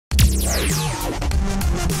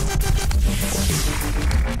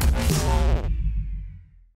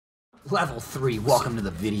Level 3, welcome to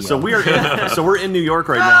the video. So we are we're in New York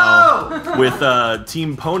right now with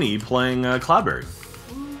Team Pony playing Cloudberry.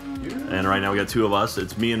 And right now we got two of us.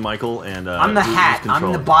 It's me and Michael and I'm the hat.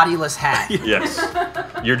 I'm the bodiless hat. Yes.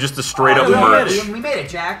 You're just a straight up merch. We made it,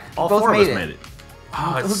 Jack. All four of us made it.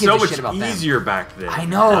 Oh, it's so much easier back then. I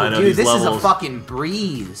know, dude. This is a fucking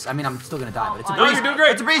breeze. I mean, I'm still gonna die, but it's a breeze. No, you're doing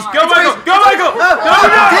great. It's a breeze. Go, Michael! Go, Michael!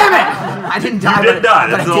 Damn it! I didn't die. You didn't die.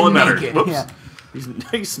 That's all that matters. Yeah. Whoops.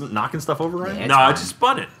 He's knocking stuff over, right? Yeah, no, I just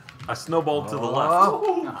spun it. I snowballed to the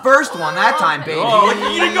left. First one that time, baby. Oh,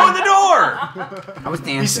 you didn't go in the door! I was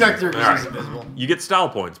dancing. He snuck through because he's Right. invisible. You get style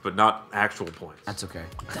points, but not actual points. That's okay.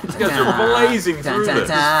 These guys are blazing through this.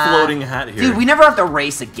 Floating hat here. Dude, we never have to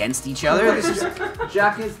race against each other. This is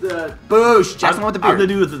Jack is the... Boosh! Jack's the one with the beard. I'm the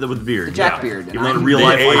dude with the beard. The Jack beard. Even though in real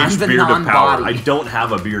life, I'm the beard of power. non-body. I don't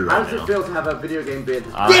have a beard How right does it now. feel to have a video game beard?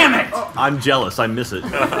 Damn it! I'm jealous. I miss it.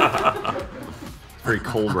 Very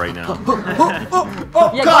cold right now.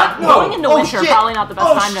 Yeah, God, going into winter, shit. probably not the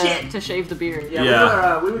best time shit. to shave the beard.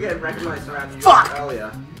 Yeah, we were getting recognized around New Fuck. York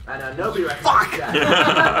earlier, and nobody recognized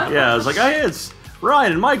Jack. Yeah, I was like, hey, it's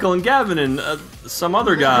Ryan and Michael and Gavin and some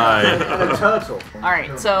other guy. And a turtle. All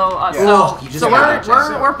right, so Oh, you just got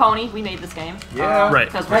that, we're Pony. We made this game. Yeah. Right.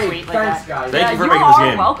 Because we're Hey, sweet like thanks, that. guys. Thank you for you making this are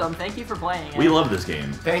game. welcome. Thank you for playing it. We love this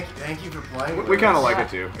game. Thank you for playing. We kind of like it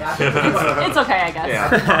too. It's okay, I guess. Yeah.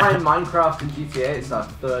 Behind Minecraft and GTA, it's our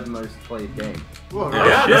third most played game.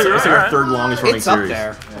 Yeah, it's our third longest running It's up series.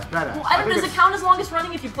 there. Well, I don't, does it count as longest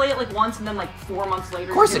running if you play it like once and then like 4 months later?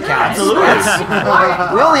 Of course it counts.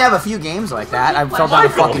 Absolutely. We only have a few games like that. I fell down a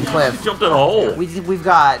fucking cliff. Jumped in a hole. We've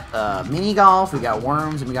got mini golf, we got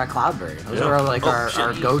worms, and we got Cloudberry. Those are like our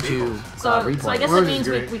go-to So I replay. guess it means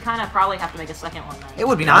we kind of probably have to make a second one then. It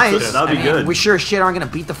would be nice. That'd be good. We sure as shit aren't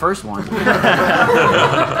gonna beat the first one.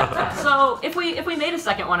 So if we made a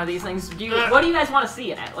second one of these things, what do you guys want to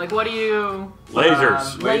see in it? Like, what do you?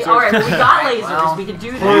 Lasers. All right, well, we got lasers. We can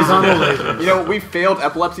do that. You know, we failed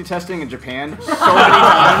epilepsy testing in Japan so many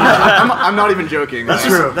times. I'm not even joking. That's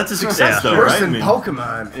true. That's a success, though, Worse right? than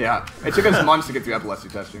Pokemon. Yeah, it took us months to get through epilepsy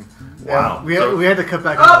testing. Wow. We had to cut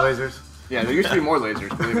back on the lasers. Yeah, there used to be more lasers,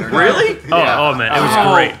 believe it or not. Really? Oh man, it was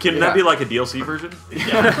great. Can that be like a DLC version?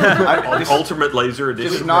 Ultimate Laser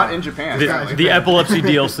Edition? Just not in Japan. The epilepsy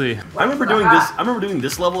DLC. I remember doing this. I remember doing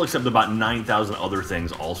this level, except about 9,000 other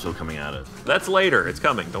things also coming at it. That's later. It's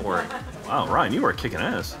coming. Don't worry. Wow, Ryan, you are kicking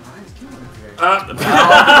ass.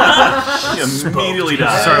 You immediately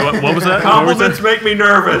died. Sorry, what was that? Compliments make me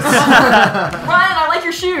nervous. Ryan, I like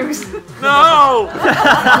your shoes. No!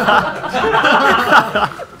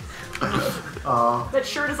 That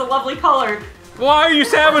shirt is a lovely color. Why are you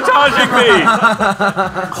sabotaging me?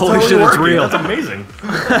 Holy shit, it's real. That's amazing.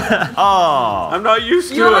 Oh. I'm not used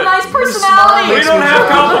to You have a it. nice personality. We don't have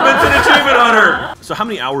compliments and achievement hunter. So how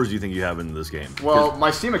many hours do you think you have in this game? Well, my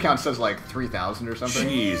Steam account says like 3,000 or something.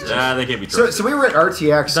 Jesus. Nah, they can't be true. So we were at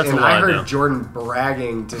RTX, That's and a lot, I heard though. Jordan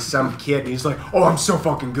bragging to some kid, and he's like, "Oh, I'm so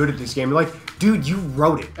fucking good at this game." I'm like, dude, you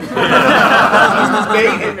wrote it. You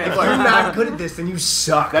made it. If you're not good at this, then you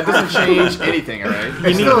suck. That doesn't change anything, alright?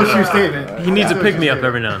 It's still a true statement. He needs a pick-me-up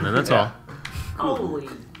every now and then, that's all. Holy.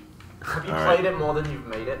 Have you played it more than you've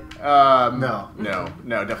made it? No,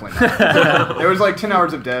 definitely not. There was like 10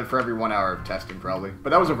 hours of dev for every 1 hour of testing, probably.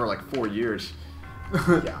 But that was over like 4 years.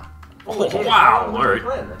 Yeah. Oh, wow. All right.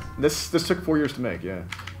 This took 4 years to make, yeah.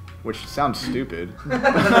 Which sounds stupid.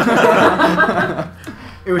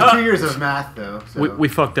 It was 2 years of math, though. So. We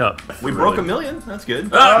fucked up. We broke a million. That's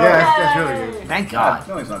good. Yeah, that's really good. Thank God.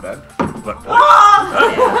 No, it's not bad.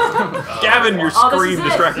 Gavin, your Oh, scream this is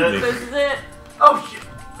distracted it. me. This is it. Oh shit!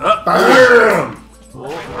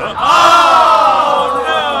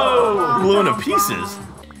 Oh, Blew into pieces.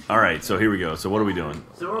 All right, so here we go. So what are we doing?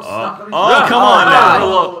 So we're all stuck on each Oh, other. come on now.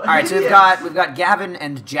 All right, so we've got Gavin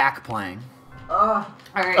and Jack playing. All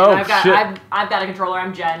right, Oh, and shit. I've got a controller.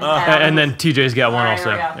 I'm Jen. And then TJ's got one Alright,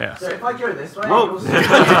 also. here we go. Yeah. So if I go this way, Whoa. you'll see-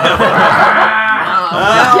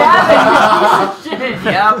 Gavin, shit.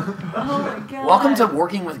 Yep. Oh my God. Welcome to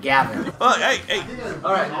working with Gavin. Hey.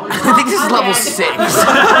 Alright. I think this is level 6.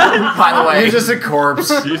 By the way. You're just a corpse.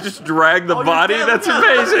 You just drag the body? That's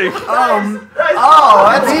amazing. Oh,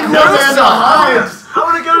 that's Leave close. no man behind. I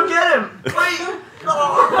wanna go get him! Wait!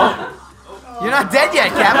 You're not dead yet,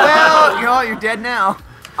 Cap. Well, you're dead now.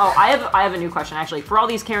 Oh, I have a new question actually. For all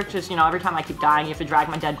these characters, you know, every time I keep dying, you have to drag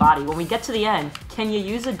my dead body. When we get to the end, can you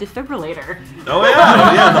use a defibrillator? Oh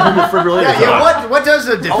yeah, the whole defibrillator. Yeah, what does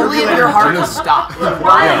a defibrillator Only if your heart will stop.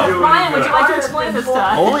 Ryan, would you like to explain this to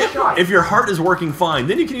us? Only if your heart is working fine,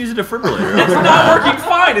 then you can use a defibrillator. It's not working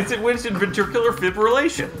fine. It's ventricular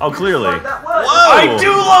fibrillation. Oh, clearly. Whoa! I do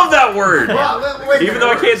love that word, even though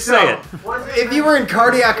I can't say it. If you were in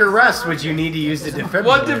cardiac arrest, would you need to use the defibrillator?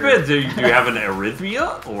 What depends? Do you have an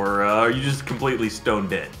arrhythmia, or are you just completely stone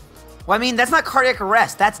dead? Well, I mean, that's not cardiac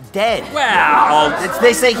arrest. That's dead. Wow.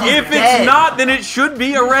 They say he's If dead. it's not, then it should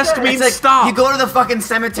be. Arrest means It's like, stop. you go to the fucking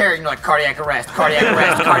cemetery and you're like, cardiac arrest, cardiac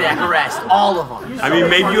arrest, cardiac arrest. All of them. I mean,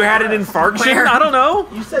 maybe you had an infarction. I don't know.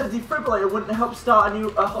 You said a defibrillator wouldn't help start a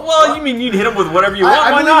new. Well, you mean you'd hit them with whatever you want?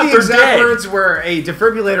 I Why believe not? the They're exact dead. words were a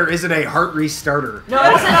defibrillator isn't a heart restarter. No,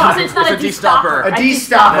 it's not a de-stopper. A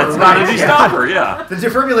de-stopper. It's not a de-stopper, yeah. The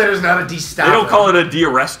defibrillator is not a de-stopper. They don't call it a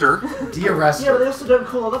de-arrester. De-arrester. Yeah, but they also don't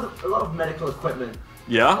call a lot of medical equipment.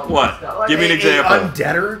 Yeah? What? Give me an example.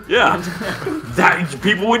 Undeader? Yeah. That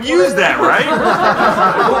people would use that, right?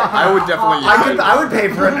 I would definitely use it. I would pay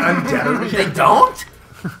for an undeader. They don't?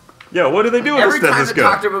 Yeah, what do they do with a Every time the stethoscope?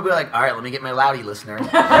 doctor would be like, all right, let me get my loudy listener. Your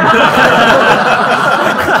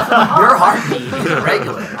heartbeat is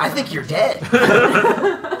irregular. I think you're dead.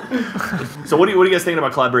 So what are you guys thinking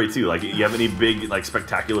about Cloudberry 2? Like, you have any big, like,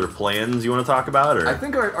 spectacular plans you want to talk about? Or? I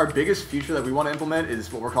think our biggest feature that we want to implement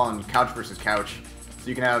is what we're calling couch versus couch. So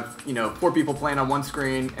you can have, 4 people playing on one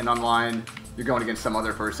screen, and online you're going against some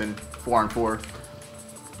other person, 4-on-4.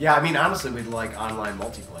 Yeah, I mean, honestly, we'd like online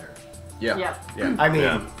multiplayer. Yeah. Yep. Yeah. I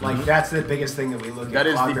mean, like, that's the biggest thing that we look That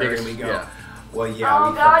at is the Cloudberry biggest, and we go, yeah. well, yeah,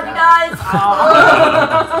 Oh we god, fucked you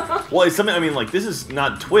that. guys! Well, it's something. I mean, like, this is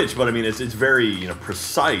not Twitch, but I mean, it's very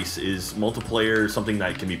precise. Is multiplayer something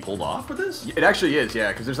that can be pulled off with this? It actually is,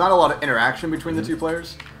 yeah, because there's not a lot of interaction between the two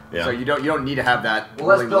players. Yeah. So you don't need to have that. Well,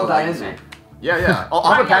 let's really build low that latency. in. Yeah, yeah. I'll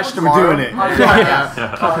have a patch tomorrow. We're doing it.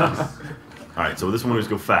 Yeah. All right, so this one is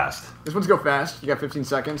go fast. This one's go fast. You got 15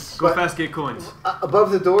 seconds. Go fast, get coins.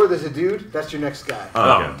 Above the door, there's a dude. That's your next guy.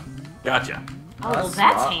 Oh, okay. Gotcha. Oh, well,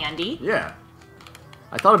 that's handy. Yeah.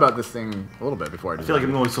 I thought about this thing a little bit before I I did feel like it.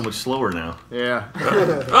 I'm going so much slower now. Yeah.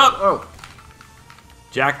 Oh.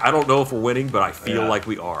 Jack, I don't know if we're winning, but I feel Yeah. like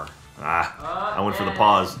we are. I went for the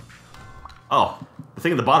pause. Oh, the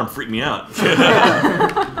thing at the bottom freaked me out.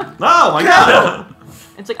 Oh my god!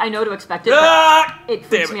 It's like I know to expect it, but Ah! it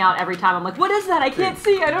freaks me out every time. I'm like, what is that? I can't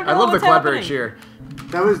see. I don't know. I love the what's Cloudberry happening. cheer.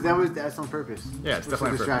 That's on purpose. Yeah, it's Just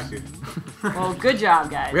definitely to on distract purpose. you. Well, good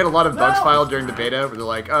job, guys. We had a lot of bugs filed during the beta where they're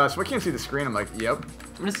like, so I can't see the screen. I'm like, yep.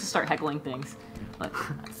 I'm just gonna start heckling things. Like,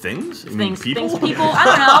 Things? You mean things, people? people. I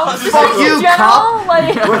don't know. Just Fuck in you, general,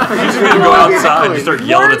 like. You're just gonna go outside and just start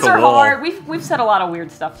yelling at Words the are wall. hard. We've said a lot of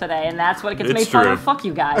weird stuff today, and that's what it gets It's made fun true. of. Fuck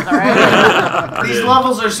you guys, all right? These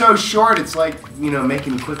levels are so short, it's like,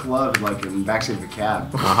 making quick love like in the backseat of a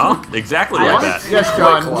cab. Exactly like that. Yes,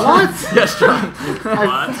 John. What? Yes, John.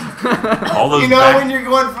 All those When you're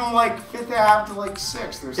going from like 5th Ave to like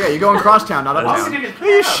 6th or Yeah, you're going crosstown, not uptown.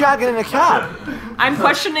 You're shotgunning a cab. I'm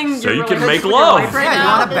questioning So your you can relationship make with your love. wife right Yeah, you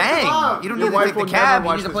now. want to bang. You don't Your need to wife take the will cab. never You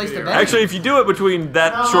watch need a this place to video. bang. Actually, if you do it between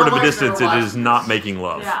that No, short of a my wife's distance, never it watched is not making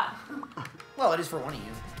love. Yeah. Well, it is for one of you.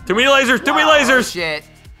 Too many lasers. Too many Oh, lasers. shit.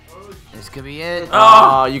 This could be it.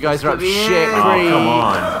 Oh, you guys are up Could be shit it. Oh, creek. come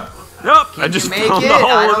on. Nope. I Can just you make found it? the hole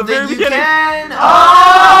I at the don't very think you beginning. can.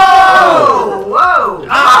 Oh! Whoa!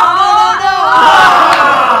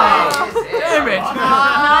 Damn it. 94.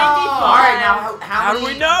 All right, now how do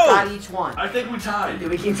many we know? got each one? I think we tied. Do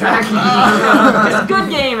we keep track? It's a good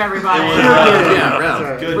game, everybody. Yeah,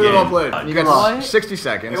 round. Good Really well game. played. You got 60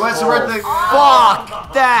 seconds. What's worth the...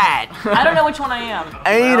 Fuck that. I don't know which one I am.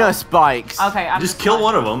 Anus spikes. Okay, I'm Just kill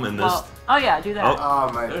one of them and this. Well, oh yeah, do that.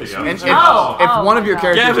 Oh, my... There you go. And if Oh, one of your my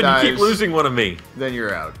characters Gavin, dies, you keep losing one of me. then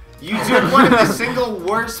you're out. You took one of the single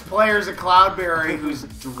worst players of Cloudberry who's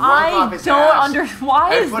drunk off I his don't ass understand.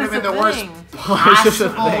 Why and is put this him in a the worst thing? possible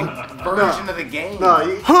version of the game. No,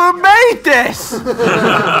 you, Who made this?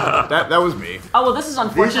 That was me. Oh well, this is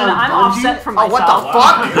unfortunate. on I'm Bungie? offset from Oh, myself.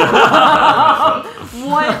 what the fuck?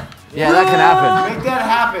 What? Yeah, that can happen. Make that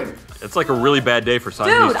happen. It's like a really bad day for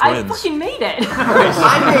Siamese Dude, I twins. fucking made it.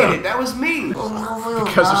 I made it. That was me.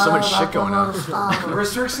 Because there's so much shit going on. The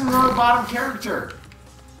restrictions on the bottom character.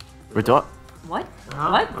 Retort. What?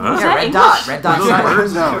 What? Was Yeah, that red English? dot. Red dot.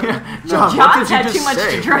 John's had too much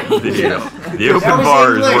to drink. The open That was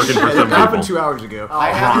bar is English. working for It some happened people. 2 hours ago.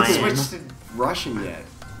 I haven't switched to Russian yet.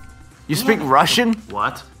 You speak Russian?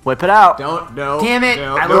 What? Whip it out. Don't, no. Damn it.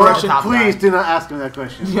 No, I no lowered Russian. the top Please guy. do not ask him that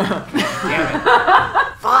question. Damn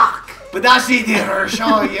it. Fuck. That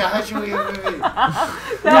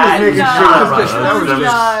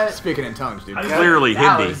was speaking in tongues, dude. Clearly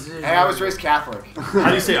Hindi. Hey, I was raised Catholic. How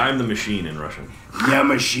do you say "I'm the machine" in Russian? Yeah,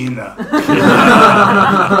 machina.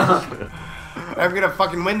 I'm gonna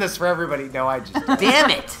fucking win this for everybody. No, I just. Damn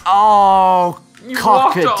it! Oh,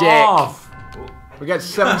 cock a dick. We got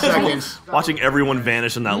 7 seconds. Watching everyone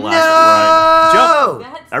vanish in that last ride. Jump!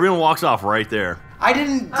 That's- Everyone walks off right there. I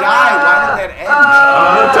didn't die. Why did that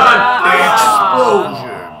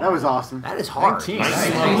end? That was awesome. That is hard. 19.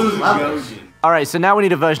 All right, so now we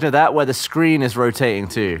need a version of that where the screen is rotating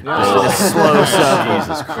too. Just in a slow circle.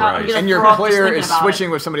 Jesus I'm Christ. gonna And your throw up just player thinking is about it.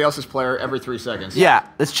 switching with somebody else's player every 3 seconds. Yeah,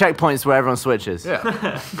 there's checkpoints where everyone switches. Yeah.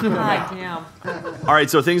 God damn. All right,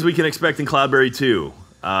 so things we can expect in Cloudberry 2.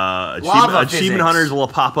 Lava Achievement physics. hunters will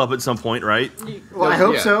pop up at some point, right? Well, I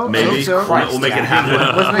hope so. Maybe. I hope so. We'll make it happen.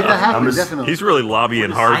 Let's make that happen, definitely. He's really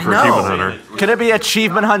lobbying hard I for know. Achievement Hunter. Could it be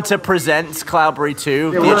Achievement Hunter Presents Cloudberry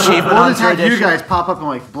 2? We'll the Achievement just Hunter have you edition? guys pop up and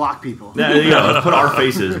like block people. Yeah, there you go. Let's put our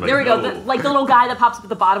faces. There we go. Like the little guy that pops up at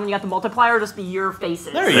the bottom when you got the multiplier, just be your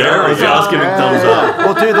faces. There you go. Let's give it thumbs up.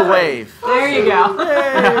 We'll do the wave. There you go.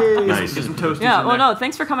 Nice. Yeah, well, no,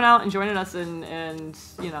 thanks for coming out and joining us and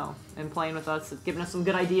you know, and playing with us, giving us some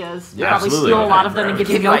good ideas. Yeah, Probably absolutely. steal a lot of them and give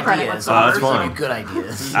you Give you no credit ideas. whatsoever. That's fine. Give you good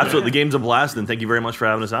ideas. Absolutely, the game's a blast, and thank you very much for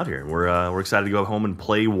having us out here. We're excited to go home and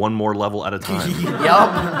play one more level at a time.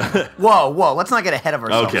 Yup. Whoa. Let's not get ahead of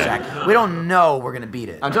ourselves, Okay. Jack. We don't know we're gonna beat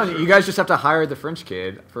it. I'm telling you, you guys just have to hire the French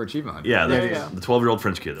kid for Achievement Hunter. Yeah, There you go. the 12-year-old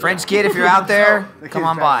French kid. French kid, if you're out there, come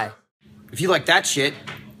on by. If you like that shit,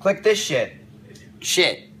 click this shit.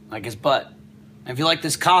 Shit, like his butt. And if you like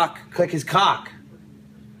this cock, click his cock.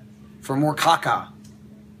 For more caca.